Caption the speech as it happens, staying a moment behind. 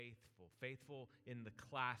faithful in the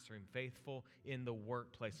classroom, faithful in the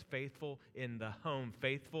workplace, faithful in the home,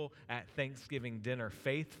 faithful at Thanksgiving dinner,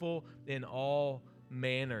 faithful in all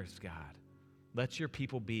manners, God. Let your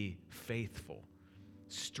people be faithful,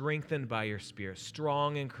 strengthened by your Spirit,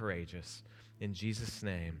 strong and courageous. In Jesus'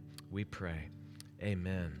 name we pray.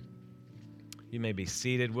 Amen. You may be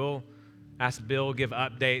seated. We'll ask Bill to give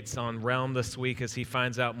updates on Realm this week as he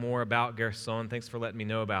finds out more about Gerson. Thanks for letting me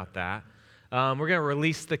know about that. We're going to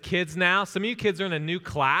release the kids now. Some of you kids are in a new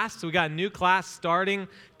class. So we got a new class starting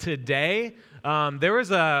today. There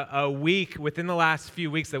was a week within the last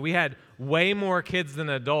few weeks that we had way more kids than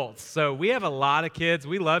adults. So we have a lot of kids.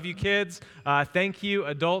 We love you kids. Thank you,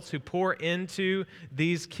 adults who pour into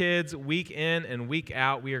these kids week in and week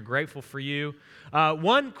out. We are grateful for you.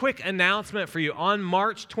 One quick announcement for you. On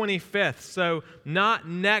March 25th, so not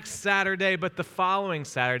next Saturday, but the following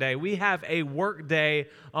Saturday, we have a work day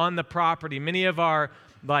on the property. Many of our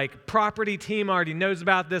property team already knows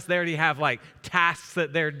about this. They already have tasks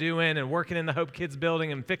that they're doing and working in the Hope Kids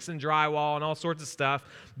building and fixing drywall and all sorts of stuff.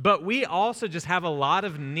 But we also just have a lot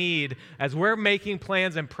of need as we're making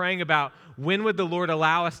plans and praying about when would the Lord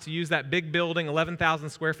allow us to use that big building, 11,000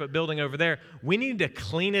 square foot building over there. We need to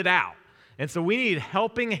clean it out. And so we need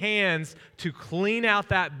helping hands to clean out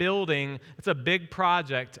that building. It's a big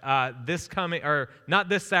project not this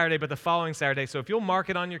Saturday, but the following Saturday. So if you'll mark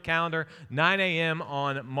it on your calendar, 9 a.m.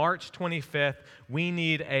 on March 25th, we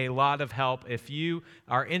need a lot of help. If you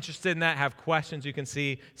are interested in that, have questions, you can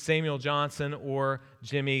see Samuel Johnson or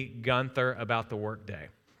Jimmy Gunther about the workday.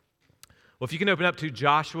 Well, if you can open up to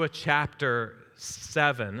Joshua chapter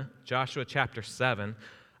 7.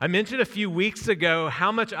 I mentioned a few weeks ago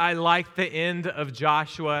how much I like the end of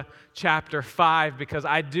Joshua chapter 5 because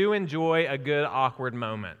I do enjoy a good awkward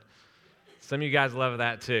moment. Some of you guys love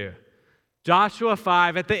that too. Joshua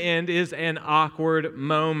 5 at the end is an awkward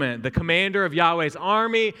moment. The commander of Yahweh's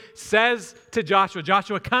army says to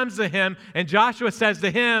Joshua comes to him, and Joshua says to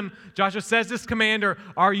this commander,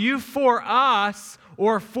 "Are you for us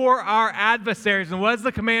or for our adversaries?" And what does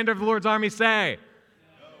the commander of the Lord's army say?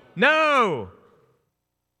 No.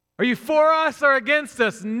 Are you for us or against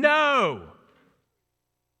us? No.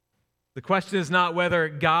 The question is not whether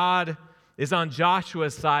God is on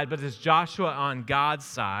Joshua's side, but is Joshua on God's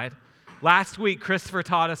side? Last week, Christopher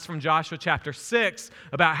taught us from Joshua chapter 6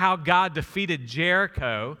 about how God defeated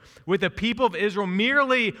Jericho with the people of Israel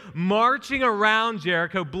merely marching around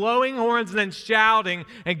Jericho, blowing horns and then shouting,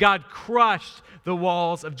 and God crushed the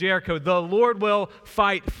walls of Jericho. The Lord will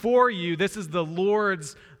fight for you. This is the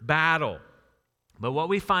Lord's battle. But what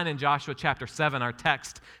we find in Joshua chapter 7, our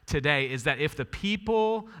text today, is that if the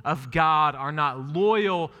people of God are not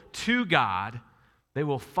loyal to God, they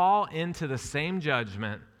will fall into the same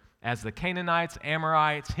judgment as the Canaanites,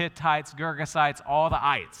 Amorites, Hittites, Girgasites, all the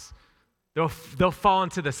ites. They'll fall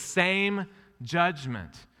into the same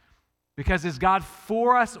judgment. Because is God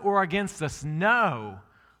for us or against us? No.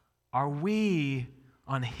 Are we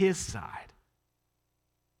on His side?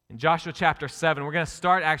 In Joshua chapter 7, we're going to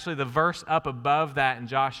start actually the verse up above that in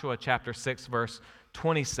Joshua chapter 6, verse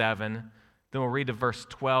 27. Then we'll read to verse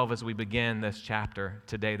 12 as we begin this chapter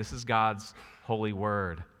today. This is God's holy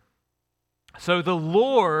word. So the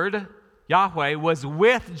Lord, Yahweh, was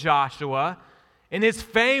with Joshua, and his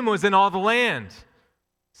fame was in all the land.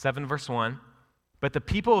 7 verse 1. But the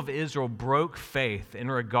people of Israel broke faith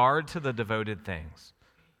in regard to the devoted things.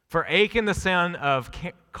 For Achan, the son of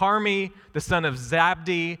Carmi, the son of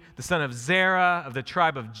Zabdi, the son of Zerah of the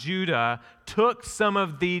tribe of Judah, took some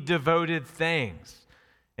of the devoted things.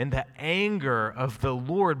 And the anger of the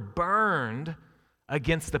Lord burned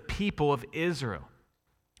against the people of Israel.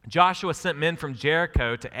 Joshua sent men from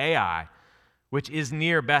Jericho to Ai, which is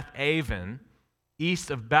near Beth-aven,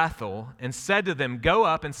 east of Bethel, and said to them, "Go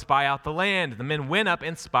up and spy out the land." The men went up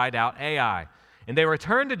and spied out Ai. And they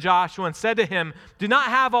returned to Joshua and said to him, "Do not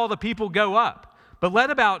have all the people go up, but let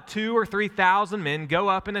about 2,000 or 3,000 men go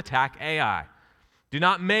up and attack Ai. Do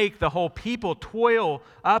not make the whole people toil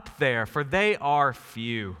up there, for they are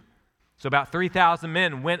few." So about 3,000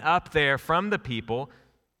 men went up there from the people,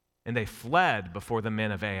 and they fled before the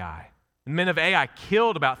men of Ai. The men of Ai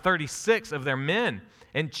killed about 36 of their men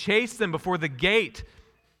and chased them before the gate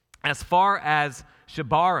as far as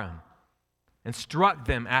Shebarim and struck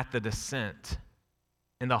them at the descent.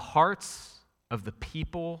 And the hearts of the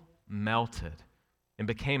people melted and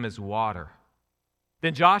became as water.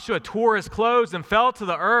 Then Joshua tore his clothes and fell to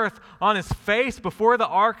the earth on his face before the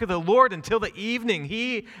ark of the Lord until the evening,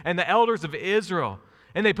 he and the elders of Israel.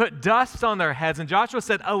 And they put dust on their heads. And Joshua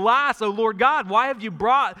said, "Alas, O Lord God, why have you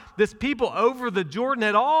brought this people over the Jordan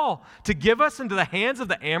at all, to give us into the hands of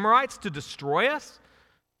the Amorites to destroy us?"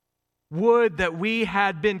 Would that we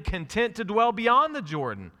had been content to dwell beyond the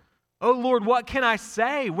Jordan. Oh Lord, what can I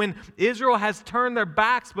say when Israel has turned their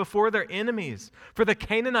backs before their enemies? For the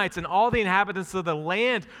Canaanites and all the inhabitants of the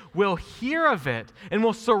land will hear of it and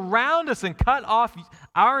will surround us and cut off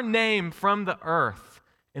our name from the earth.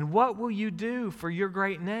 And what will you do for your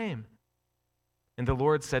great name? And the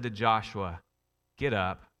Lord said to Joshua, get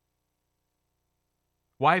up.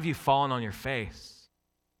 Why have you fallen on your face?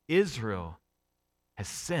 Israel has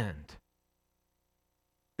sinned.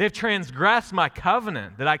 They have transgressed my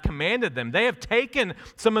covenant that I commanded them. They have taken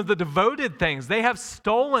some of the devoted things. They have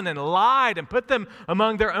stolen and lied and put them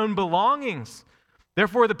among their own belongings.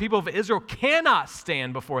 Therefore, the people of Israel cannot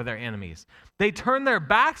stand before their enemies. They turn their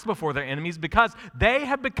backs before their enemies because they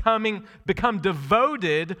have become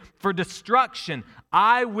devoted for destruction.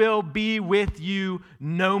 I will be with you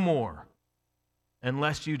no more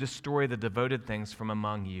unless you destroy the devoted things from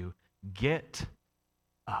among you. Get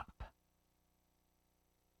up.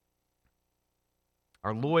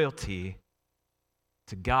 Our loyalty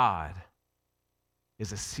to God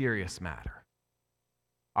is a serious matter.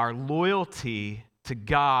 Our loyalty to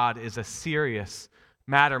God is a serious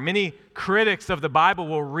matter. Many critics of the Bible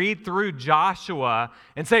will read through Joshua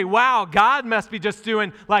and say, wow, God must be just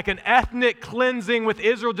doing like an ethnic cleansing with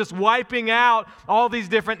Israel, just wiping out all these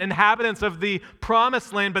different inhabitants of the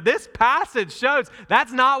promised land. But this passage shows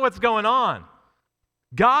that's not what's going on.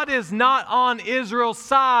 God is not on Israel's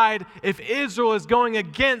side if Israel is going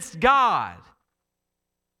against God.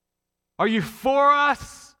 Are you for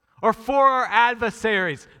us or for our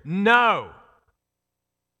adversaries? No.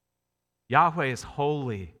 Yahweh is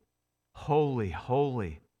holy, holy,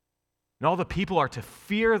 holy. And all the people are to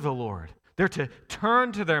fear the Lord. They're to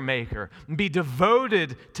turn to their Maker and be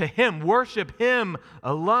devoted to Him, worship Him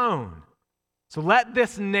alone. So let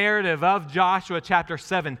this narrative of Joshua chapter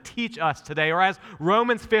 7 teach us today, or as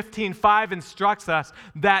Romans 15:5 instructs us,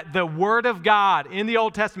 that the Word of God in the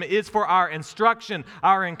Old Testament is for our instruction,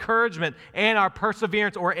 our encouragement, and our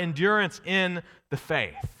perseverance or endurance in the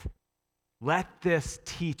faith. Let this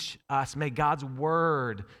teach us. May God's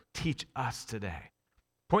Word teach us today.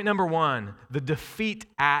 Point number 1, the defeat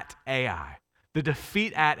at Ai. The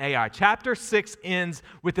defeat at Ai. Chapter 6 ends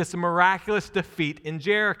with this miraculous defeat in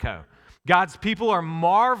Jericho. God's people are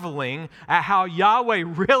marveling at how Yahweh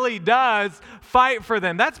really does fight for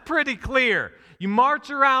them. That's pretty clear. You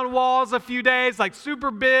march around walls a few days, like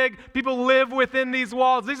super big. People live within these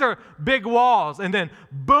walls. These are big walls. And then,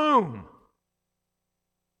 boom.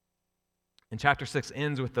 And chapter 6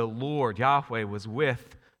 ends with the Lord, Yahweh, was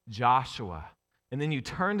with Joshua. And then you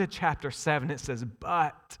turn to chapter 7, it says,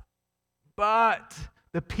 but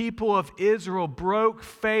the people of Israel broke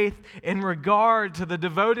faith in regard to the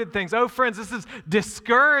devoted things. Oh, friends, this is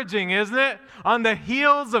discouraging, isn't it? On the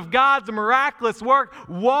heels of God's miraculous work,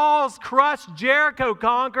 walls crushed, Jericho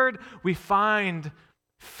conquered, we find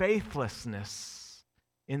faithlessness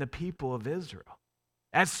in the people of Israel.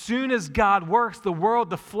 As soon as God works, the world,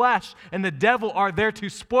 the flesh, and the devil are there to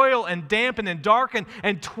spoil and dampen and darken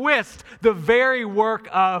and twist the very work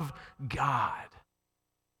of God.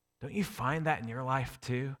 Don't you find that in your life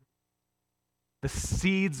too? The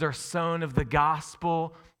seeds are sown of the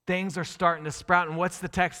gospel. Things are starting to sprout. And what's the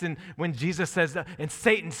text when Jesus says, and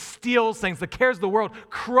Satan steals things, the cares of the world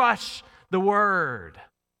crush the word.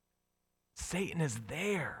 Satan is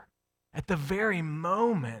there at the very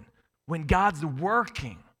moment when God's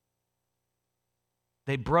working.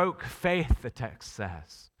 They broke faith, the text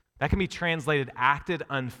says. That can be translated acted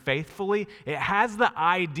unfaithfully. It has the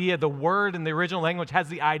idea, the word in the original language has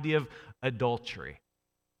the idea of adultery.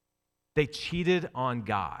 They cheated on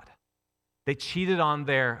God. They cheated on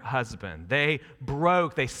their husband. They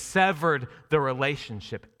severed the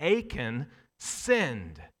relationship. Achan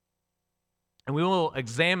sinned. And we will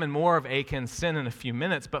examine more of Achan's sin in a few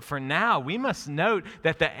minutes, but for now, we must note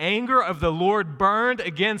that the anger of the Lord burned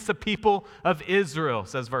against the people of Israel,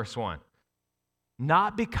 says verse 1.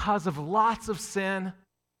 Not because of lots of sin,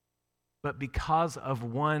 but because of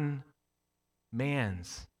one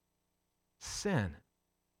man's sin.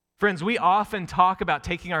 Friends, we often talk about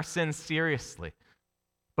taking our sins seriously.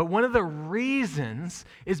 But one of the reasons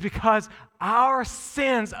is because our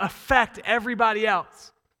sins affect everybody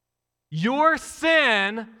else. Your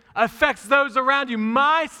sin affects those around you.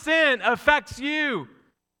 My sin affects you.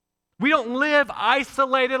 We don't live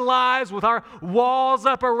isolated lives with our walls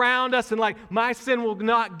up around us and like, my sin will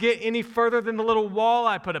not get any further than the little wall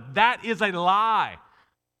I put up. That is a lie.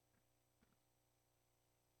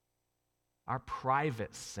 Our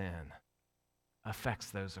private sin affects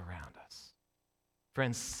those around us.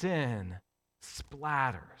 Friends, sin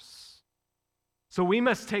splatters. So we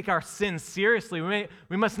must take our sin seriously.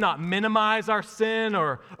 We must not minimize our sin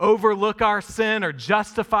or overlook our sin or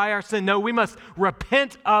justify our sin. No, we must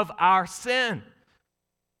repent of our sin.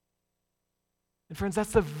 And friends,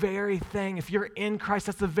 that's the very thing. If you're in Christ,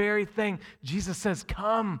 that's the very thing. Jesus says,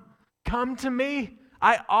 come to me.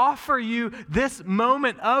 I offer you this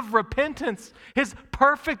moment of repentance, his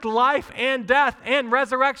perfect life and death and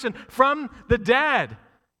resurrection from the dead.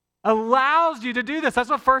 Allows you to do this.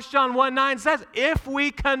 That's what 1 John 1:9 says. If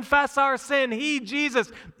we confess our sin, he,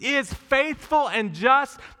 Jesus, is faithful and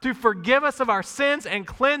just to forgive us of our sins and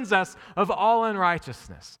cleanse us of all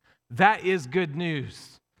unrighteousness. That is good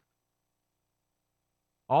news.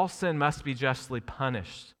 All sin must be justly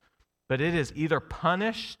punished, but it is either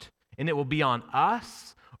punished and it will be on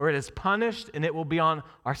us, or it is punished and it will be on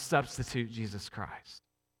our substitute, Jesus Christ.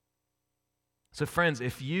 So friends,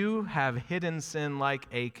 if you have hidden sin like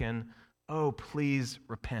Achan, oh, please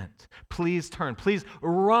repent. Please turn. Please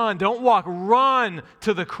run. Don't walk. Run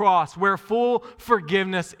to the cross where full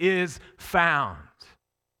forgiveness is found.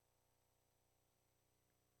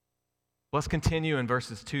 Let's continue in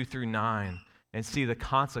verses 2 through 9 and see the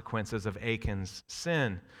consequences of Achan's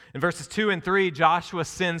sin. In verses 2 and 3, Joshua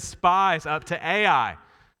sends spies up to Ai.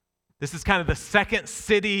 This is kind of the second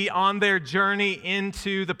city on their journey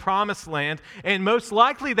into the promised land. And most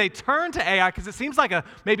likely they turn to Ai because it seems like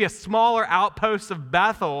maybe a smaller outpost of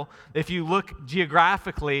Bethel, if you look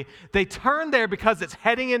geographically. They turn there because it's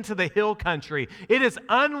heading into the hill country. It is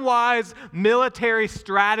unwise military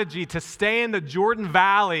strategy to stay in the Jordan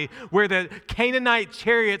Valley where the Canaanite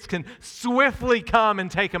chariots can swiftly come and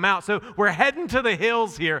take them out. So we're heading to the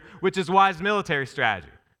hills here, which is wise military strategy.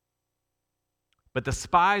 But the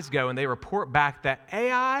spies go and they report back that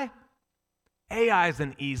Ai is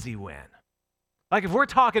an easy win. Like if we're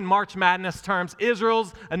talking March Madness terms,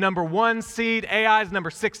 Israel's a number 1 seed, Ai is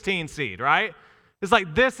number 16 seed, right? It's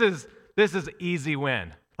like this is easy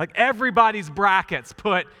win. Like everybody's brackets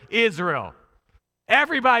put Israel.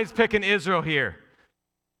 Everybody's picking Israel here.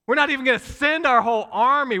 We're not even going to send our whole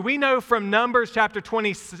army. We know from Numbers chapter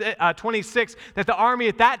 26 that the army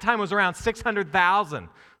at that time was around 600,000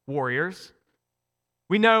 warriors.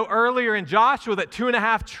 We know earlier in Joshua that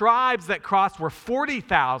 2.5 tribes that crossed were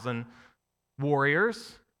 40,000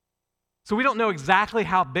 warriors. So we don't know exactly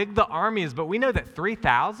how big the army is, but we know that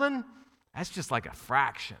 3,000, that's just like a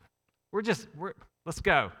fraction. Let's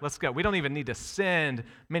go. We don't even need to send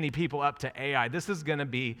many people up to Ai. This is going to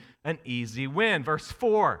be an easy win. Verse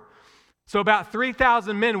 4. So about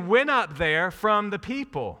 3,000 men went up there from the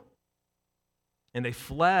people, and they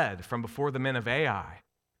fled from before the men of Ai.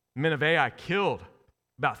 The men of Ai killed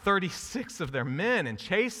about 36 of their men and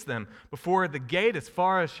chased them before the gate as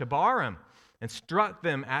far as Shebarim and struck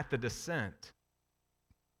them at the descent.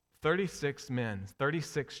 36 men,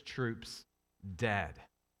 36 troops dead.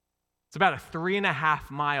 It's about a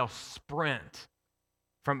 3.5-mile sprint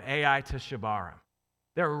from Ai to Shebarim.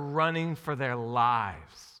 They're running for their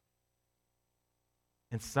lives.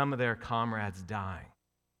 And some of their comrades dying.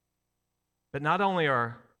 But not only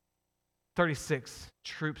are 36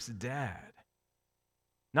 troops dead,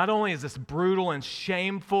 not only is this brutal and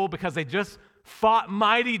shameful because they just fought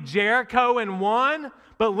mighty Jericho and won,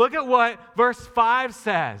 but look at what verse 5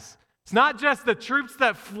 says. It's not just the troops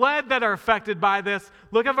that fled that are affected by this.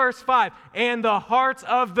 Look at verse 5. And the hearts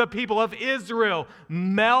of the people of Israel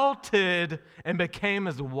melted and became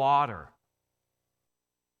as water.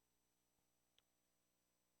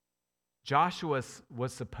 Joshua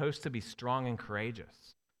was supposed to be strong and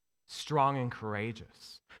courageous. Strong and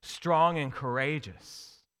courageous. Strong and courageous.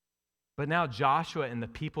 But now Joshua and the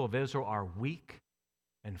people of Israel are weak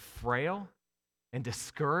and frail and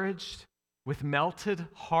discouraged with melted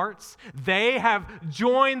hearts. They have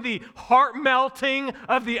joined the heart melting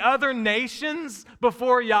of the other nations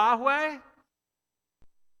before Yahweh.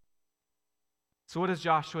 So what does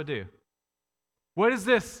Joshua do? What is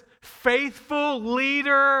this faithful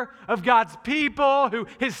leader of God's people who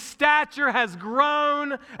his stature has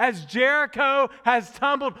grown as Jericho has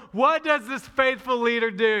tumbled? What does this faithful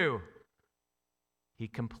leader do? He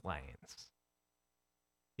complains.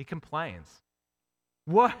 He complains.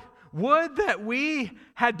 What? Would that we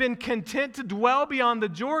had been content to dwell beyond the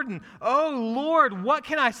Jordan. Oh Lord, what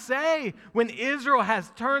can I say when Israel has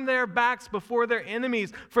turned their backs before their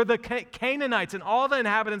enemies? For the Canaanites and all the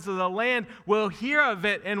inhabitants of the land will hear of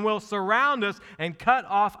it and will surround us and cut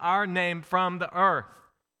off our name from the earth.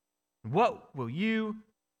 What will you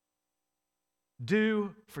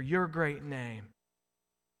do for your great name?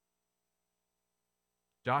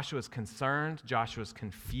 Joshua's concerned. Joshua's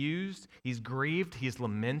confused. He's grieved. He's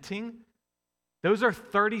lamenting. Those are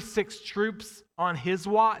 36 troops on his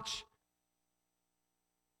watch.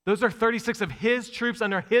 Those are 36 of his troops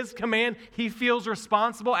under his command. He feels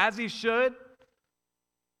responsible, as he should.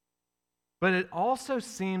 But it also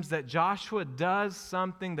seems that Joshua does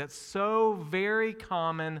something that's so very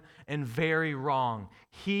common and very wrong.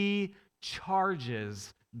 He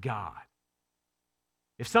charges God.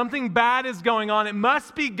 If something bad is going on, it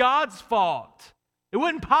must be God's fault. It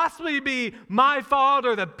wouldn't possibly be my fault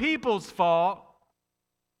or the people's fault.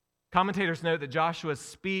 Commentators note that Joshua's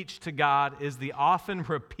speech to God is the often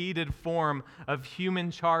repeated form of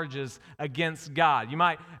human charges against God. You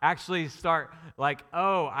might actually start like,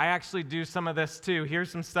 oh, I actually do some of this too. Here's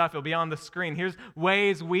some stuff. It'll be on the screen. Here's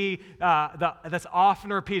ways that's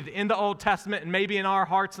often repeated in the Old Testament and maybe in our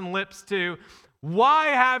hearts and lips too. Why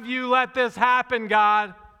have you let this happen,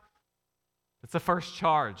 God? That's the first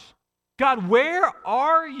charge. God, where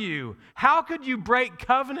are you? How could you break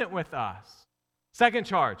covenant with us? Second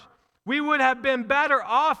charge. We would have been better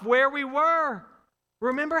off where we were.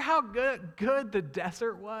 Remember how good the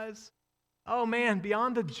desert was? Oh man,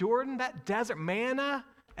 beyond the Jordan, that desert manna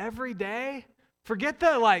every day. Forget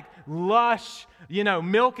the lush,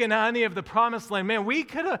 milk and honey of the promised land. Man, we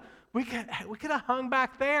could have hung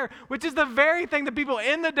back there, which is the very thing the people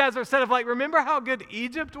in the desert said of remember how good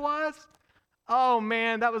Egypt was? Oh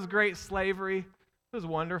man, that was great slavery. It was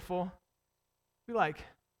wonderful. We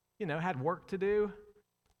had work to do.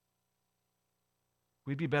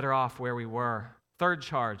 We'd be better off where we were. Third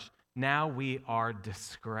charge, now we are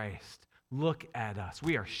disgraced. Look at us.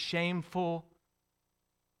 We are shameful,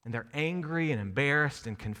 and they're angry and embarrassed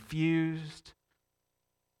and confused.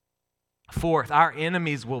 Fourth, our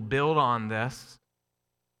enemies will build on this.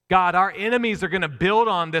 God, our enemies are going to build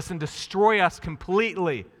on this and destroy us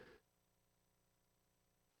completely.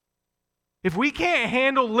 If we can't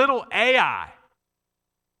handle little Ai,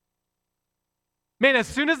 man, as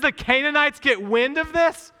soon as the Canaanites get wind of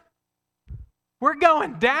this, we're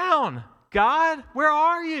going down. God, where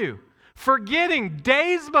are you? Forgetting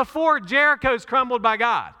days before Jericho's crumbled by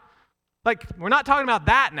God. We're not talking about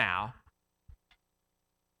that now.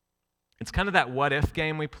 It's kind of that what if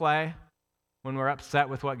game we play when we're upset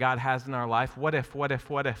with what God has in our life. What if? What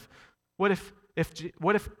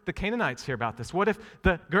if the Canaanites hear about this? What if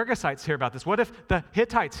the Girgashites hear about this? What if the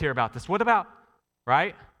Hittites hear about this? What about,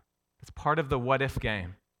 right? It's part of the what if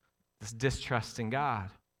game, this distrusting God.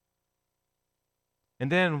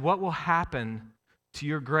 And then what will happen to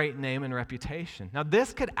your great name and reputation? Now,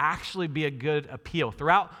 this could actually be a good appeal.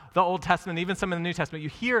 Throughout the Old Testament, even some of the New Testament, you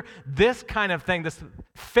hear this kind of thing. This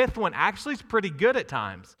fifth one actually is pretty good at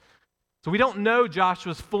times. So we don't know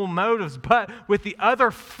Joshua's full motives, but with the other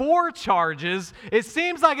four charges, it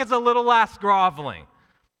seems like it's a little less groveling.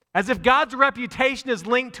 As if God's reputation is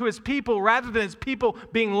linked to his people rather than his people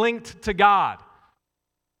being linked to God.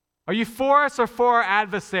 Are you for us or for our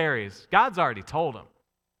adversaries? God's already told them.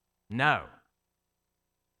 No.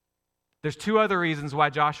 There's two other reasons why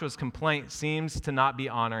Joshua's complaint seems to not be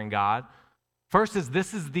honoring God. First is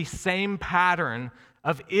this is the same pattern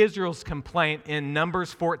of Israel's complaint in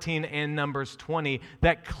Numbers 14 and Numbers 20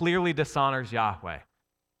 that clearly dishonors Yahweh.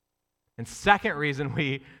 And second reason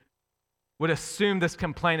we would assume this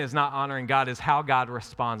complaint is not honoring God is how God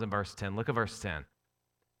responds in verse 10. Look at verse 10.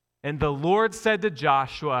 And the Lord said to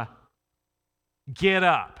Joshua, "Get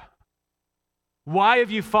up. Why have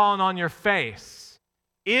you fallen on your face?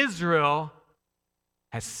 Israel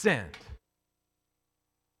has sinned."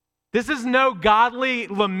 This is no godly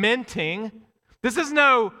lamenting. This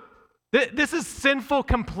is sinful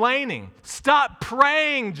complaining. Stop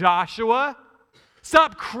praying, Joshua.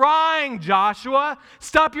 Stop crying, Joshua.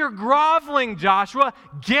 Stop your groveling, Joshua.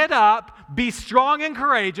 Get up. Be strong and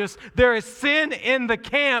courageous. There is sin in the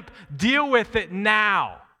camp. Deal with it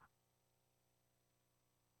now.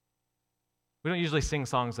 We don't usually sing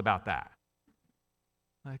songs about that.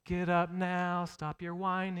 Get up now. Stop your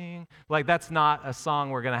whining. That's not a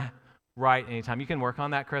song we're going to write anytime. You can work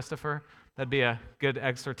on that, Christopher. That'd be a good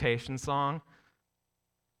exhortation song.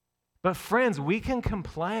 But friends, we can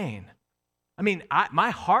complain.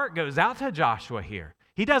 My heart goes out to Joshua here.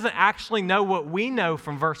 He doesn't actually know what we know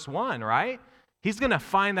from verse 1, right? He's going to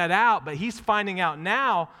find that out, but he's finding out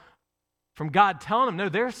now from God telling him, no,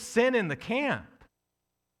 there's sin in the camp.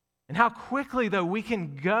 And how quickly, though, we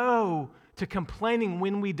can go to complaining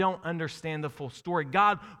when we don't understand the full story.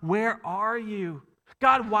 God, where are you?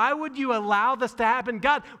 God, why would you allow this to happen?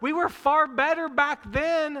 God, we were far better back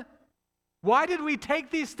then. Why did we take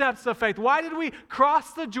these steps of faith? Why did we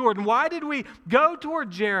cross the Jordan? Why did we go toward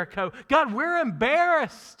Jericho? God, we're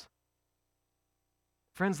embarrassed.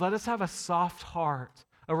 Friends, let us have a soft heart,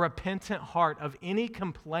 a repentant heart of any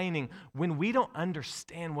complaining when we don't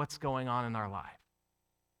understand what's going on in our life.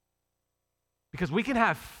 Because we can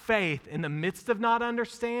have faith in the midst of not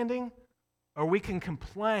understanding, or we can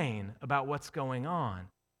complain about what's going on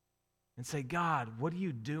and say, God, what are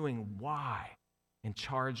you doing? Why? And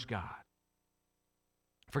charge God.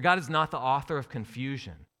 For God is not the author of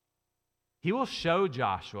confusion. He will show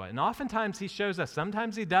Joshua, and oftentimes he shows us.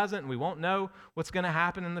 Sometimes he doesn't, and we won't know what's going to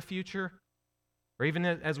happen in the future. Or even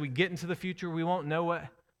as we get into the future, we won't know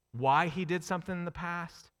why he did something in the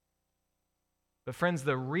past. But friends,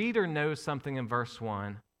 the reader knows something in verse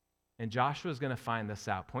 1, and Joshua is going to find this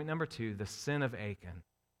out. Point number 2, the sin of Achan.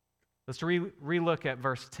 Let's re-look at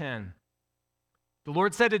verse 10. The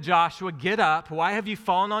Lord said to Joshua, "Get up. Why have you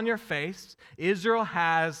fallen on your face? Israel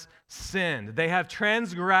has sinned. They have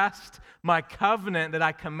transgressed my covenant that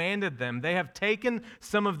I commanded them. They have taken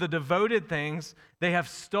some of the devoted things. They have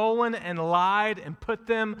stolen and lied and put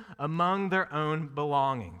them among their own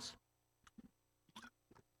belongings."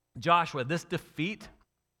 Joshua, this defeat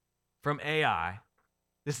from Ai,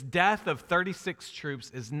 this death of 36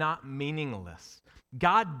 troops is not meaningless.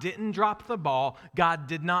 God didn't drop the ball. God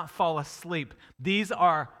did not fall asleep. These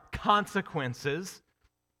are consequences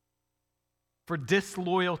for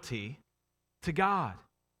disloyalty to God.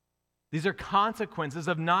 These are consequences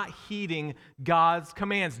of not heeding God's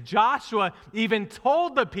commands. Joshua even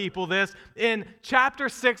told the people this in chapter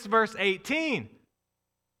 6, verse 18.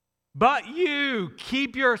 But you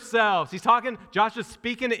keep yourselves. He's talking, Joshua's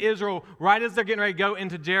speaking to Israel right as they're getting ready to go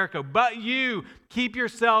into Jericho. But you keep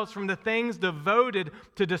yourselves from the things devoted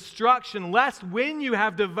to destruction, lest when you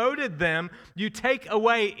have devoted them, you take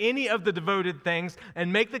away any of the devoted things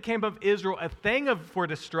and make the camp of Israel a thing for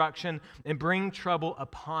destruction and bring trouble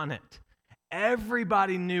upon it.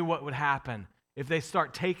 Everybody knew what would happen if they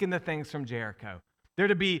start taking the things from Jericho. They're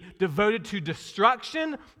to be devoted to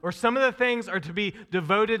destruction, or some of the things are to be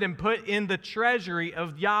devoted and put in the treasury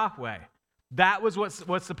of Yahweh. That was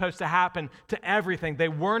what's supposed to happen to everything. They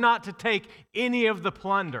were not to take any of the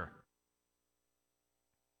plunder.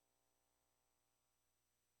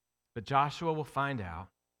 But Joshua will find out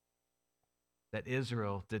that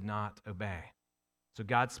Israel did not obey. So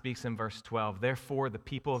God speaks in verse 12, "Therefore the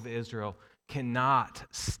people of Israel cannot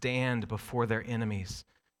stand before their enemies.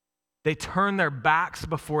 They turn their backs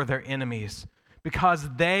before their enemies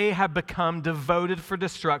because they have become devoted for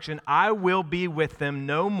destruction. I will be with them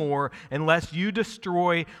no more unless you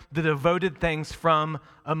destroy the devoted things from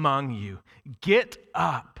among you. Get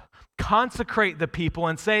up, consecrate the people,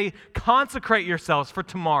 and say, consecrate yourselves for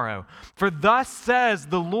tomorrow. For thus says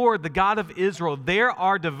the Lord, the God of Israel, there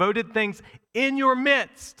are devoted things in your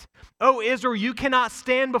midst. O Israel, you cannot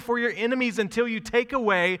stand before your enemies until you take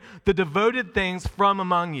away the devoted things from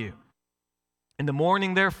among you. In the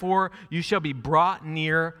morning, therefore, you shall be brought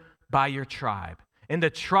near by your tribe. And the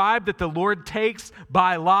tribe that the Lord takes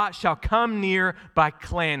by lot shall come near by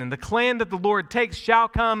clan. And the clan that the Lord takes shall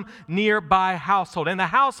come near by household. And the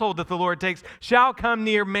household that the Lord takes shall come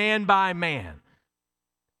near man by man.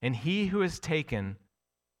 And he who is taken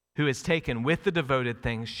with the devoted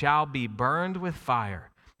things shall be burned with fire.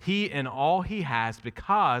 He and all he has,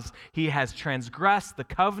 because he has transgressed the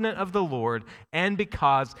covenant of the Lord and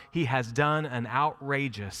because he has done an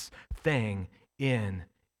outrageous thing in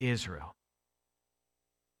Israel."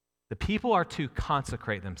 The people are to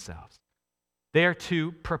consecrate themselves. They are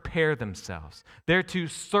to prepare themselves. They're to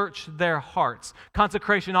search their hearts.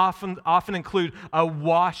 Consecration often include a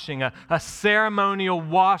washing, a ceremonial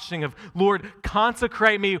washing of, Lord,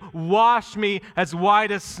 consecrate me, wash me as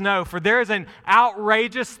white as snow. For there is an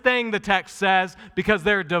outrageous thing, the text says, because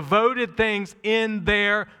there are devoted things in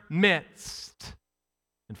their midst.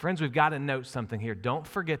 And friends, we've got to note something here. Don't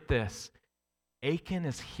forget this. Achan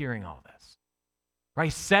is hearing all this. Right? He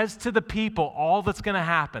says to the people all that's going to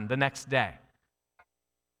happen the next day.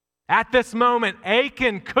 At this moment,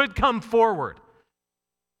 Achan could come forward.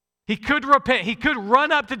 He could repent. He could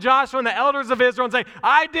run up to Joshua and the elders of Israel and say,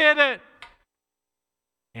 I did it.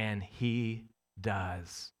 And he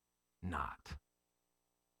does not.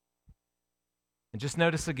 And just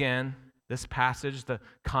notice again, this passage, the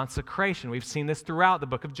consecration. We've seen this throughout the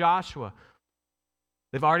book of Joshua.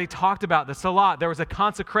 They've already talked about this a lot. There was a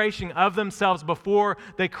consecration of themselves before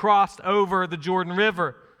they crossed over the Jordan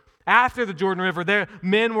River. After the Jordan River, their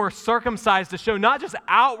men were circumcised to show not just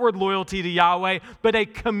outward loyalty to Yahweh, but a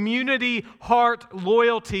community heart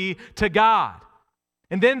loyalty to God.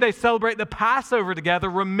 And then they celebrate the Passover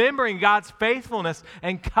together, remembering God's faithfulness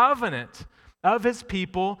and covenant of his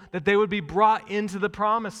people that they would be brought into the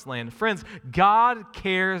promised land. Friends, God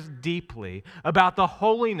cares deeply about the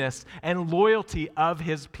holiness and loyalty of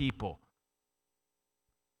his people.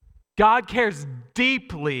 God cares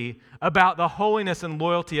deeply about the holiness and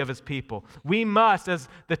loyalty of his people. We must, as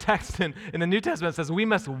the text in the New Testament says, we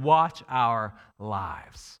must watch our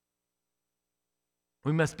lives.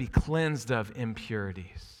 We must be cleansed of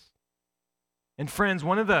impurities. And friends,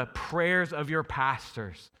 one of the prayers of your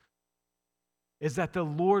pastors is that the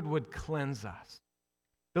Lord would cleanse us.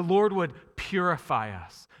 The Lord would purify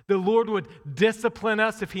us. The Lord would discipline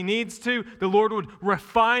us if he needs to. The Lord would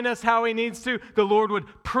refine us how he needs to. The Lord would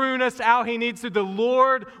prune us how he needs to. The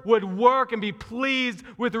Lord would work and be pleased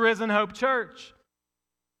with Risen Hope Church.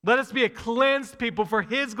 Let us be a cleansed people for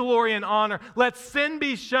his glory and honor. Let sin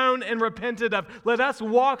be shown and repented of. Let us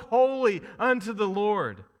walk holy unto the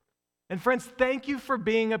Lord. And friends, thank you for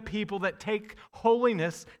being a people that take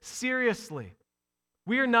holiness seriously.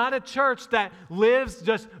 We are not a church that lives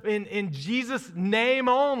just in Jesus' name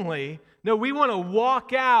only. No, we want to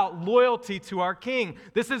walk out loyalty to our King.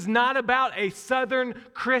 This is not about a Southern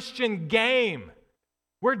Christian game.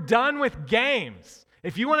 We're done with games.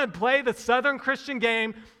 If you want to play the Southern Christian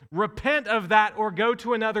game, repent of that or go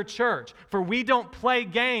to another church, for we don't play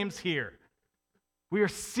games here. We are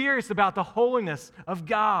serious about the holiness of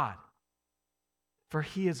God, for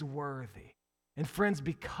he is worthy. And friends,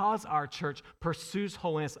 because our church pursues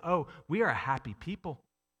holiness, we are a happy people.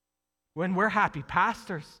 When we're happy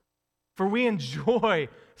pastors, for we enjoy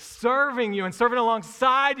serving you and serving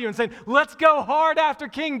alongside you and saying, let's go hard after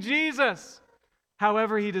King Jesus,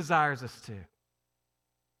 however he desires us to.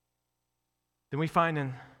 Then we find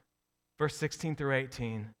in verse 16 through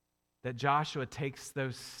 18 that Joshua takes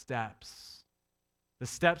those steps. The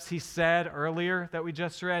steps he said earlier that we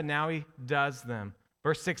just read, now he does them.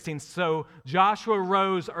 Verse 16, so Joshua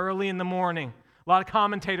rose early in the morning. A lot of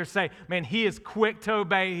commentators say, man, he is quick to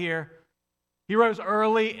obey here. He rose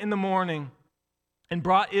early in the morning and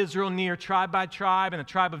brought Israel near tribe by tribe, and the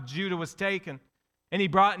tribe of Judah was taken. And he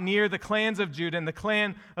brought near the clans of Judah, and the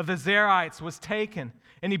clan of the Zerites was taken.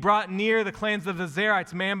 And he brought near the clans of the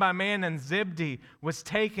Zerites man by man, and Zibdi was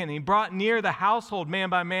taken. He brought near the household man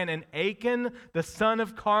by man, and Achan, the son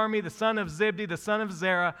of Carmi, the son of Zibdi, the son of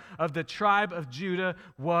Zerah, of the tribe of Judah,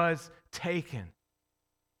 was taken.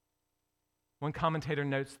 One commentator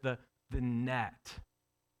notes the net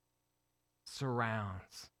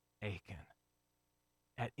surrounds Achan.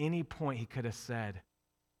 At any point, he could have said,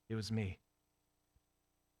 it was me.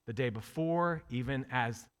 The day before, even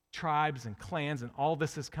as tribes and clans and all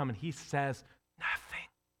this is coming, he says nothing.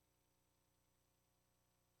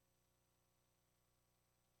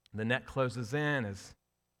 The net closes in as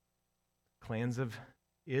clans of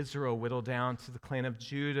Israel whittle down to the clan of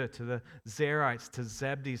Judah, to the Zerites, to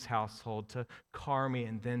Zebdi's household, to Carmi,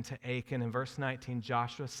 and then to Achan. In verse 19,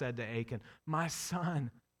 Joshua said to Achan, my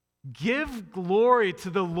son, give glory to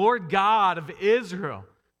the Lord God of Israel.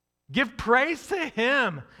 Give praise to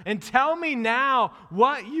him and tell me now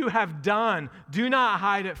what you have done. Do not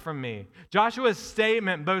hide it from me. Joshua's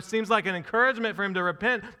statement both seems like an encouragement for him to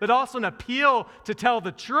repent, but also an appeal to tell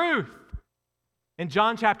the truth. In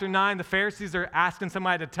John chapter 9, the Pharisees are asking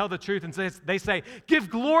somebody to tell the truth, and they say, give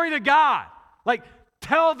glory to God. Like,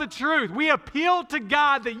 tell the truth. We appeal to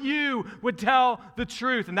God that you would tell the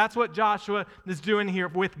truth. And that's what Joshua is doing here.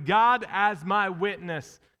 With God as my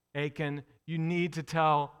witness, Achan, you need to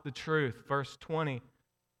tell the truth. Verse 20.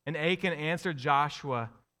 And Achan answered Joshua,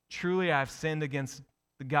 truly I have sinned against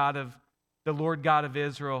the Lord God of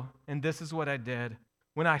Israel, and this is what I did.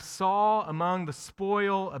 When I saw among the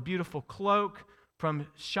spoil a beautiful cloak from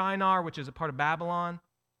Shinar, which is a part of Babylon,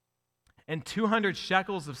 and 200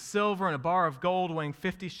 shekels of silver and a bar of gold weighing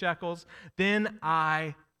 50 shekels, then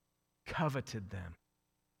I coveted them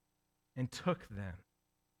and took them.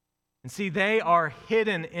 And see, they are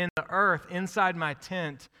hidden in the earth inside my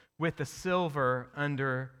tent with the silver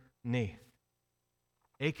underneath.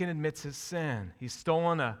 Achan admits his sin. He's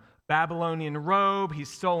stolen a Babylonian robe. He's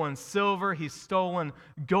stolen silver. He's stolen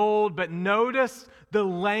gold. But notice the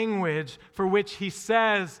language for which he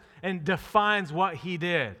says and defines what he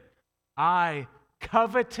did. I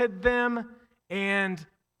coveted them and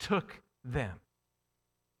took them.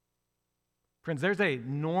 Friends, there's a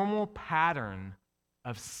normal pattern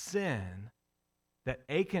of sin that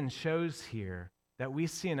Achan shows here that we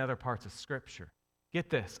see in other parts of Scripture. Get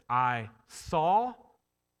this. I saw,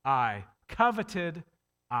 I coveted,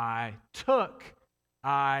 I took,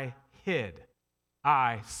 I hid.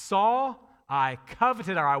 I saw, I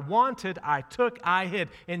coveted, or I wanted, I took, I hid.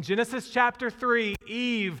 In Genesis chapter 3,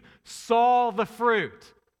 Eve saw the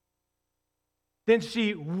fruit. Then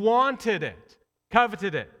she wanted it,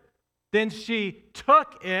 coveted it. Then she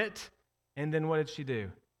took it. And then what did she do?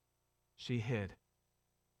 She hid.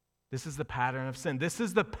 This is the pattern of sin. This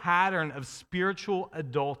is the pattern of spiritual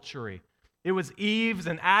adultery. It was Eve's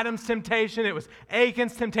and Adam's temptation. It was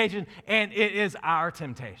Achan's temptation. And it is our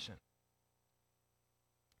temptation.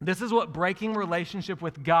 This is what breaking relationship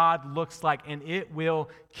with God looks like, and it will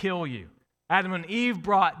kill you. Adam and Eve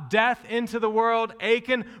brought death into the world.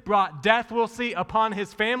 Achan brought death, we'll see, upon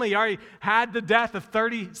his family. He already had the death of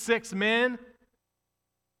 36 men.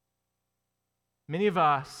 For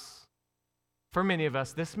many of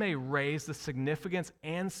us, this may raise the significance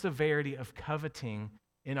and severity of coveting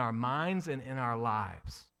in our minds and in our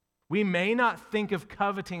lives. We may not think of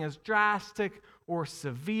coveting as drastic or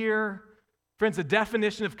severe. Friends, the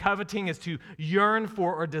definition of coveting is to yearn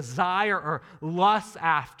for or desire or lust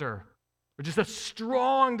after, or just a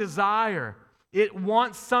strong desire. It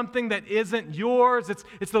wants something that isn't yours.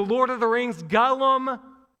 It's the Lord of the Rings Gollum.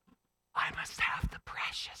 I must have the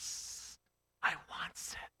precious. I want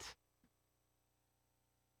it.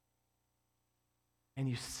 And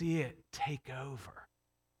you see it take over.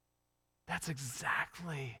 That's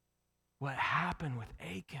exactly what happened with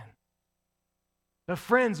Achan. But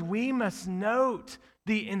friends, we must note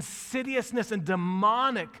the insidiousness and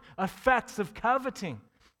demonic effects of coveting.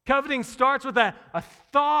 Coveting starts with a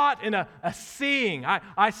thought and a seeing.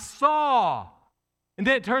 I saw. And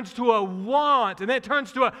then it turns to a want. And then it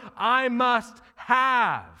turns to a I must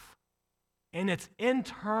have. And it's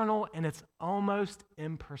internal and it's almost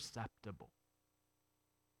imperceptible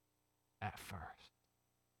at first.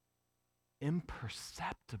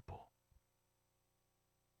 Imperceptible.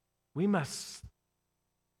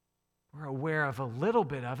 We're aware of a little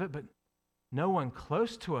bit of it, but no one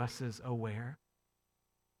close to us is aware.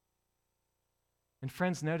 And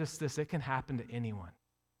friends, notice this, it can happen to anyone.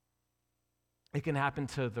 It can happen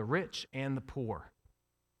to the rich and the poor.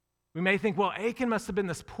 We may think, well, Achan must have been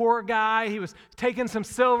this poor guy. He was taking some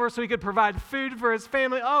silver so he could provide food for his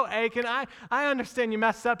family. Oh, Achan, I understand you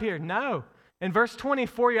messed up here. No. In verse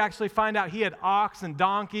 24, you actually find out he had ox and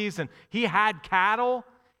donkeys and he had cattle.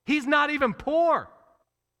 He's not even poor.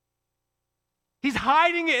 He's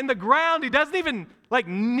hiding it in the ground. He doesn't even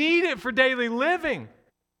need it for daily living.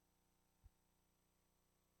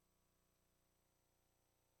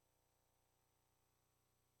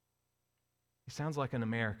 He sounds like an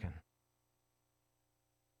American.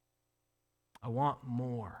 I want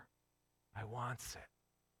more. I wants it.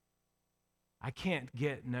 I can't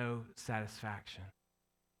get no satisfaction.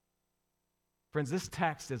 Friends, this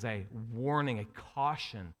text is a warning, a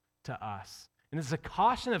caution to us. And it's a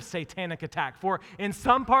caution of satanic attack. For in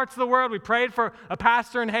some parts of the world, we prayed for a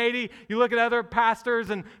pastor in Haiti. You look at other pastors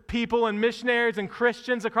and people and missionaries and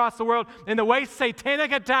Christians across the world, and the way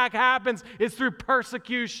satanic attack happens is through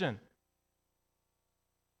persecution.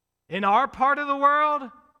 In our part of the world,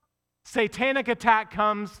 satanic attack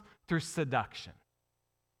comes through seduction.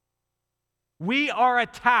 We are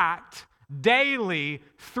attacked daily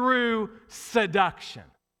through seduction.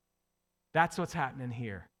 That's what's happening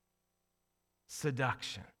here.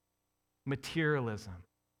 Seduction, materialism,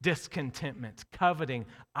 discontentment, coveting.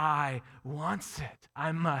 I wants it.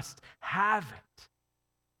 I must have it.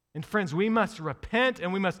 And friends, we must repent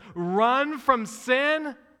and we must run from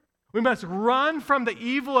sin. We must run from the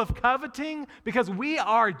evil of coveting because we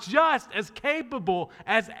are just as capable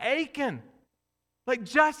as Achan.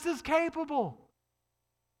 Just as capable.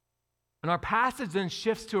 And our passage then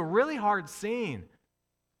shifts to a really hard scene.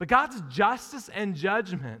 But God's justice and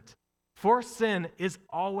judgment for sin is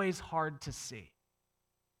always hard to see.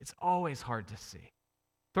 It's always hard to see.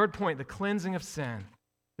 Third point, the cleansing of sin.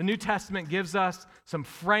 The New Testament gives us some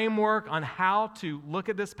framework on how to look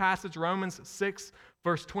at this passage. Romans 6,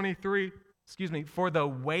 verse 23, for the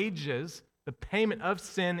wages, the payment of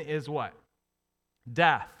sin is what?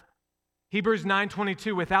 Death. Hebrews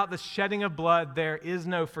 9:22, without the shedding of blood, there is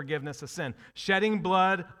no forgiveness of sin. Shedding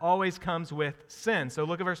blood always comes with sin. So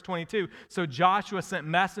look at verse 22. So Joshua sent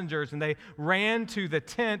messengers, and they ran to the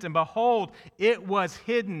tent, and behold, it was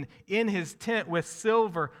hidden in his tent with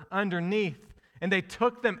silver underneath. And they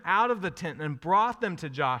took them out of the tent and brought them to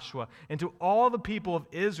Joshua and to all the people of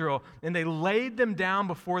Israel, and they laid them down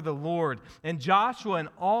before the Lord. And Joshua and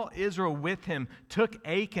all Israel with him took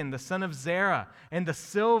Achan, the son of Zerah, and the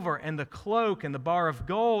silver and the cloak and the bar of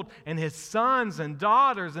gold, and his sons and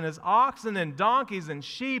daughters, and his oxen and donkeys and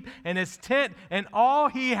sheep, and his tent, and all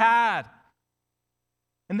he had.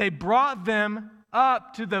 And they brought them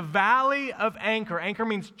up to the valley of Achor. Achor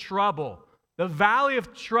means trouble. The valley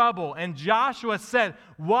of trouble. And Joshua said,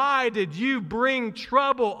 why did you bring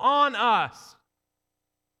trouble on us?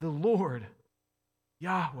 The Lord,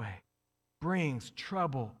 Yahweh, brings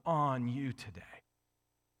trouble on you today.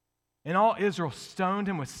 And all Israel stoned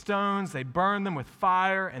him with stones. They burned them with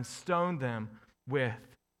fire and stoned them with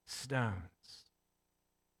stones.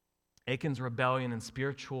 Achan's rebellion and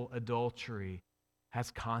spiritual adultery has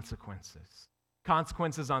consequences.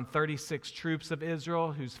 Consequences on 36 troops of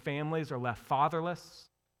Israel whose families are left fatherless,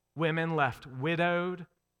 women left widowed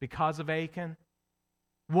because of Achan.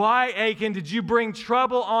 Why, Achan, did you bring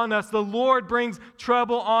trouble on us? The Lord brings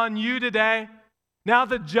trouble on you today. Now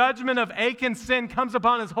the judgment of Achan's sin comes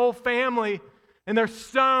upon his whole family, and they're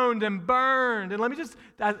stoned and burned. And let me just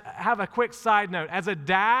have a quick side note. As a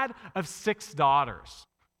dad of 6 daughters,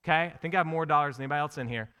 okay? I think I have more daughters than anybody else in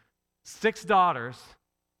here. 6 daughters,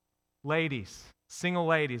 ladies, single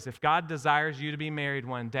ladies, if God desires you to be married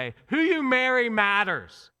one day, who you marry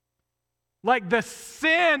matters. Like the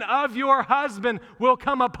sin of your husband will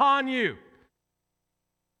come upon you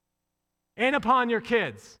and upon your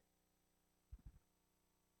kids.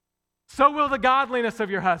 So will the godliness of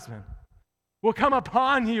your husband will come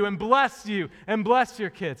upon you and bless your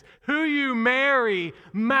kids. Who you marry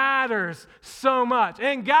matters so much.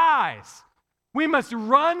 And guys, we must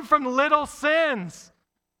run from little sins,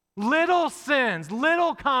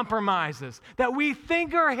 little compromises that we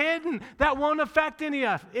think are hidden that won't affect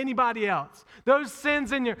anybody else. Those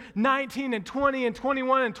sins in your 19 and 20 and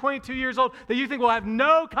 21 and 22 years old that you think will have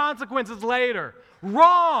no consequences later.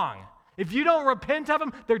 Wrong. If you don't repent of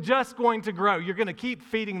them, they're just going to grow. You're going to keep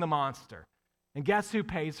feeding the monster. And guess who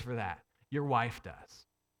pays for that? Your wife does.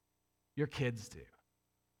 Your kids do.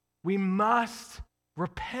 We must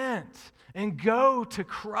repent and go to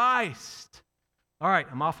Christ. All right,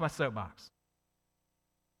 I'm off my soapbox.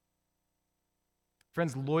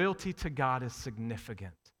 Friends, loyalty to God is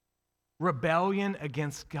significant. Rebellion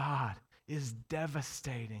against God is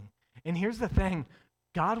devastating. And here's the thing,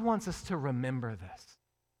 God wants us to remember this.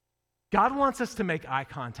 God wants us to make eye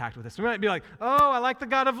contact with this. We might be like, oh, I like the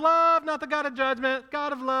God of love, not the God of judgment.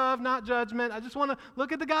 God of love, not judgment. I just want to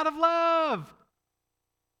look at the God of love.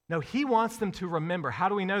 No, he wants them to remember. How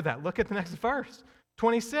do we know that? Look at the next verse,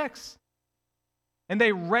 26. And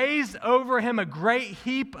they raised over him a great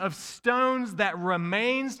heap of stones that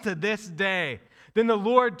remains to this day. Then the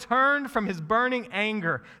Lord turned from his burning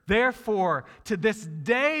anger. Therefore, to this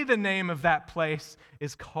day, the name of that place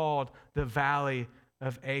is called the Valley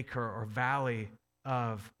of Achor, or Valley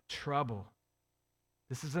of Trouble.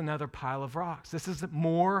 This is another pile of rocks. This is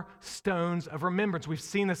more stones of remembrance. We've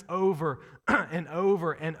seen this over and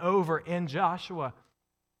over and over in Joshua.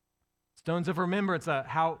 Stones of remembrance,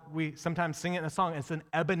 how we sometimes sing it in a song, it's an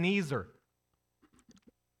Ebenezer.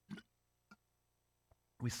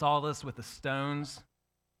 We saw this with the stones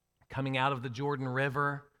coming out of the Jordan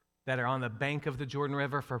River that are on the bank of the Jordan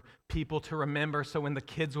River for people to remember. So when the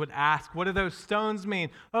kids would ask, what do those stones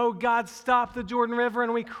mean? Oh, God stopped the Jordan River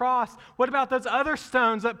and we crossed. What about those other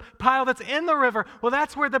stones, that pile that's in the river? Well,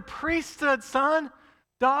 that's where the priest stood, son,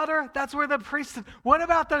 daughter. That's where the priest stood. What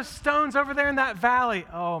about those stones over there in that valley?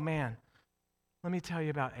 Oh, man. Let me tell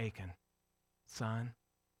you about Achan, son.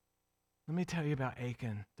 Let me tell you about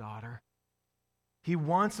Achan, daughter. He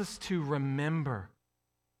wants us to remember.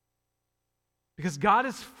 Because God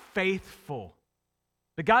is faithful.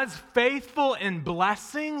 But God is faithful in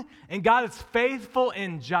blessing, and God is faithful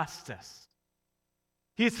in justice.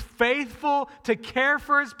 He's faithful to care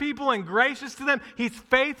for his people and gracious to them. He's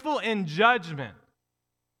faithful in judgment.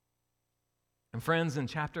 And friends, in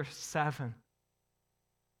chapter 7,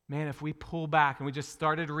 man, if we pull back, and we just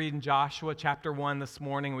started reading Joshua chapter 1 this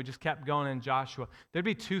morning, we just kept going in Joshua, there'd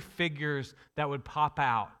be 2 figures that would pop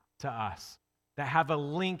out to us that have a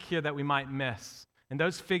link here that we might miss. And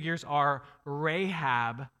those figures are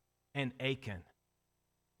Rahab and Achan.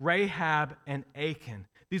 Rahab and Achan.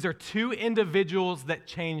 These are 2 individuals that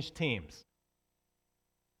changed teams.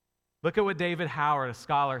 Look at what David Howard, a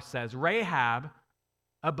scholar, says. Rahab,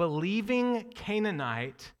 a believing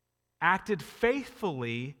Canaanite, acted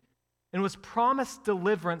faithfully and was promised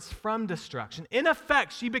deliverance from destruction. In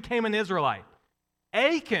effect, she became an Israelite.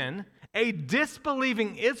 Achan, a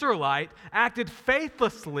disbelieving Israelite, acted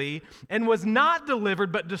faithlessly and was not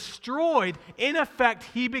delivered but destroyed. In effect,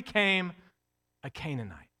 he became a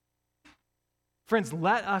Canaanite. Friends,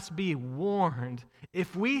 let us be warned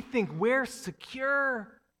if we think we're secure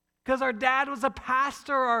because our dad was a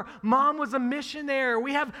pastor, or our mom was a missionary, or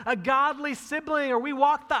we have a godly sibling, or we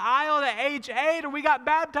walked the aisle at age 8, or we got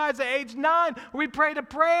baptized at age 9, or we prayed a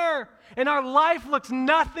prayer, and our life looks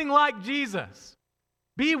nothing like Jesus.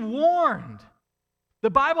 Be warned.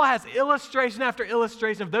 The Bible has illustration after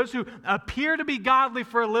illustration of those who appear to be godly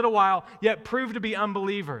for a little while, yet prove to be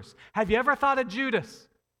unbelievers. Have you ever thought of Judas?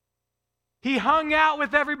 He hung out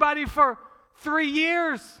with everybody for 3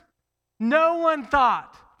 years. No one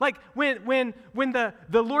thought Like when the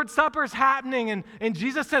Lord's Supper is happening and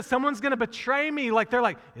Jesus says, someone's going to betray me, like they're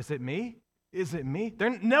like, is it me? Is it me?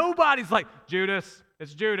 Nobody's like, Judas,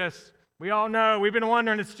 it's Judas. We all know. We've been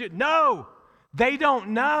wondering. It's Judas. No, they don't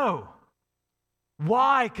know.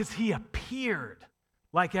 Why? Because he appeared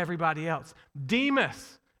like everybody else.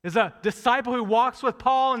 Demas is a disciple who walks with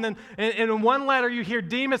Paul, and then in one letter you hear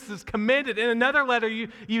Demas is committed. In another letter you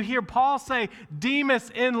hear Paul say,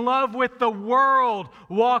 Demas, in love with the world,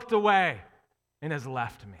 walked away and has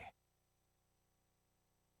left me.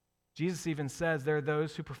 Jesus even says there are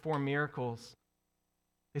those who perform miracles.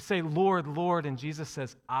 They say, Lord, Lord, and Jesus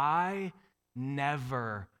says, I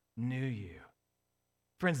never knew you.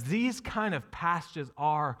 Friends, these kind of passages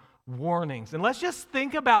are warnings. And let's just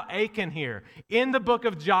think about Achan here in the book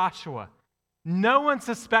of Joshua. No one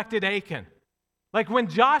suspected Achan. Like when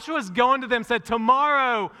Joshua's going to them, said,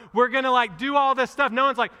 tomorrow we're going to do all this stuff. No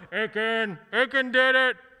one's like, Achan did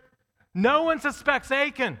it. No one suspects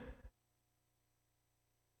Achan.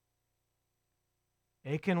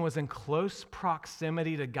 Achan was in close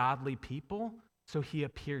proximity to godly people, so he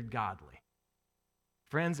appeared godly.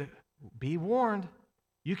 Friends, be warned.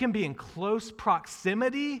 You can be in close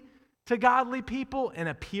proximity to godly people and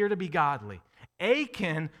appear to be godly.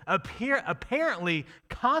 Achan apparently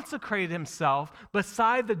consecrated himself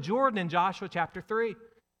beside the Jordan in Joshua chapter 3.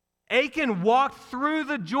 Achan walked through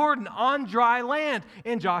the Jordan on dry land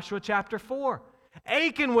in Joshua chapter 4.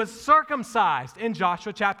 Achan was circumcised in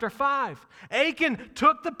Joshua chapter 5. Achan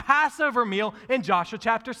took the Passover meal in Joshua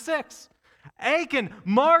chapter 6. Achan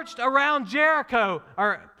marched around Jericho,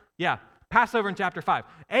 Passover in chapter 5.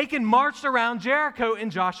 Achan marched around Jericho in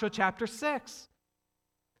Joshua chapter 6.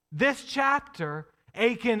 This chapter,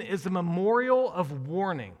 Achan is a memorial of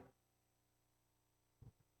warning.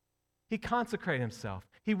 He consecrated himself.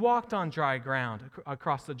 He walked on dry ground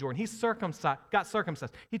across the Jordan. He got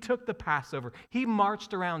circumcised. He took the Passover. He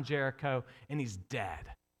marched around Jericho, and he's dead.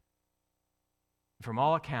 From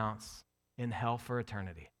all accounts, in hell for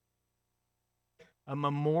eternity. A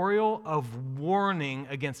memorial of warning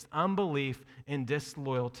against unbelief and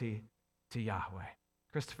disloyalty to Yahweh.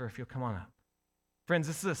 Christopher, if you'll come on up. Friends,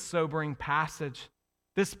 this is a sobering passage.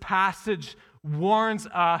 This passage warns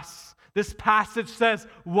us. This passage says,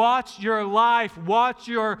 watch your life, watch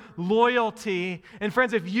your loyalty. And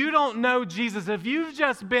friends, if you don't know Jesus, if you've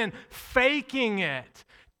just been faking it,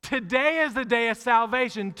 today is the day of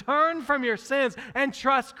salvation. Turn from your sins and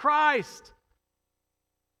trust Christ.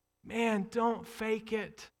 Man, don't fake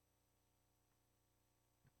it.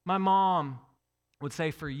 My mom would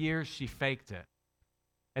say for years she faked it.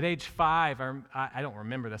 At age 5, I don't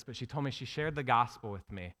remember this, but she told me she shared the gospel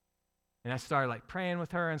with me. And I started praying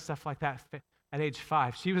with her and stuff like that at age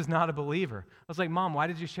 5. She was not a believer. I was like, Mom, why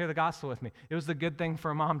did you share the gospel with me? It was the good thing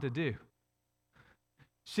for a mom to do.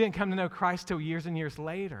 She didn't come to know Christ till years and years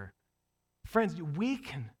later. Friends, we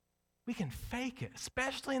can fake it,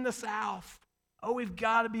 especially in the South. Oh, we've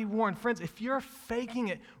got to be warned. Friends, if you're faking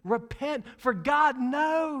it, repent, for God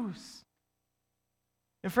knows.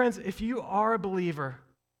 And friends, if you are a believer,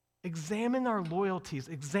 examine our loyalties.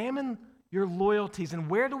 Examine your loyalties. And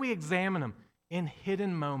where do we examine them? In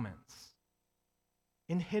hidden moments.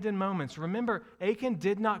 In hidden moments. Remember, Achan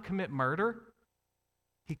did not commit murder.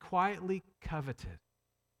 He quietly coveted.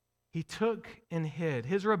 He took and hid.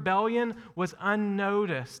 His rebellion was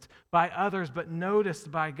unnoticed by others, but noticed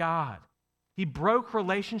by God. He broke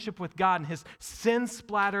relationship with God, and his sin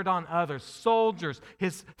splattered on others, soldiers,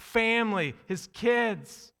 his family, his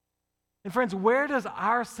kids. And friends, where does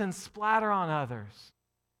our sin splatter on others?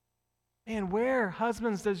 Man, where,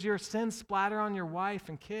 husbands, does your sin splatter on your wife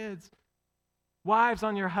and kids? Wives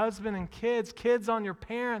on your husband and kids, kids on your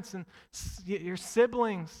parents and your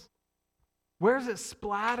siblings. Where's it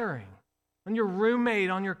splattering? On your roommate,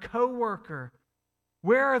 on your coworker?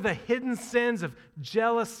 Where are the hidden sins of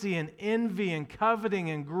jealousy and envy and coveting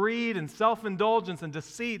and greed and self-indulgence and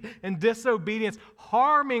deceit and disobedience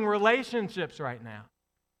harming relationships right now?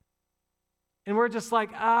 And we're just like,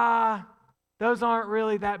 those aren't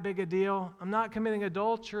really that big a deal. I'm not committing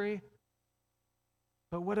adultery.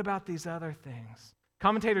 But what about these other things?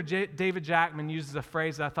 Commentator David Jackman uses a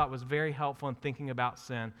phrase that I thought was very helpful in thinking about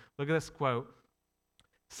sin. Look at this quote.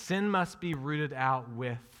 Sin must be rooted out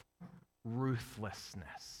with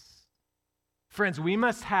ruthlessness. Friends, we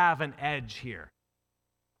must have an edge here,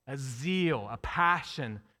 a zeal, a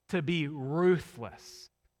passion to be ruthless.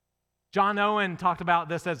 John Owen talked about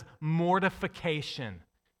this as mortification.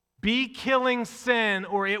 Be killing sin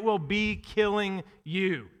or it will be killing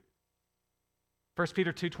you. 1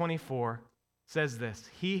 Peter 2:24 says this,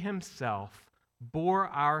 He himself bore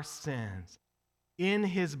our sins in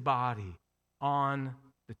his body on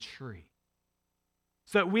the tree,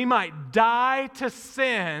 so that we might die to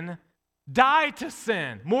sin,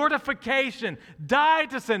 mortification, die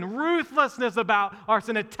to sin, ruthlessness about our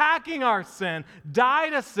sin, attacking our sin, die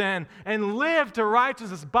to sin, and live to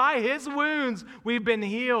righteousness. By his wounds we've been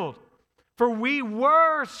healed. For we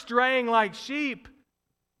were straying like sheep,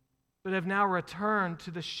 but have now returned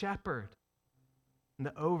to the shepherd and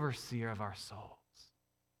the overseer of our souls.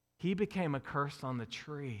 He became a curse on the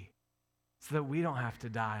tree so that we don't have to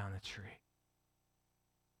die on the tree.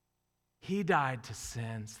 He died to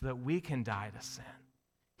sin so that we can die to sin.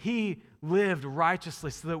 He lived righteously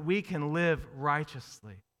so that we can live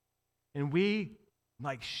righteously. And we,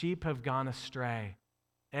 like sheep, have gone astray,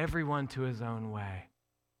 everyone to his own way.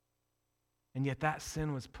 And yet that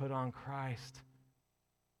sin was put on Christ,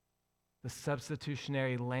 the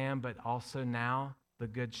substitutionary lamb, but also now the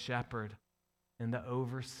good shepherd and the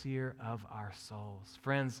overseer of our souls.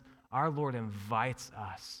 Friends, our Lord invites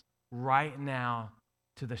us right now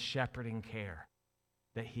to the shepherding care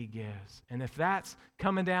that he gives. And if that's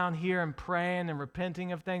coming down here and praying and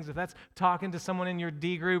repenting of things, if that's talking to someone in your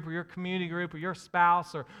D group or your community group or your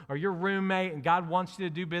spouse or your roommate, and God wants you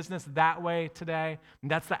to do business that way today,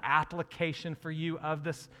 and that's the application for you of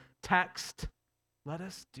this text, let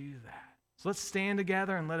us do that. So let's stand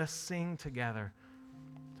together and let us sing together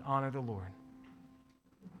to honor the Lord.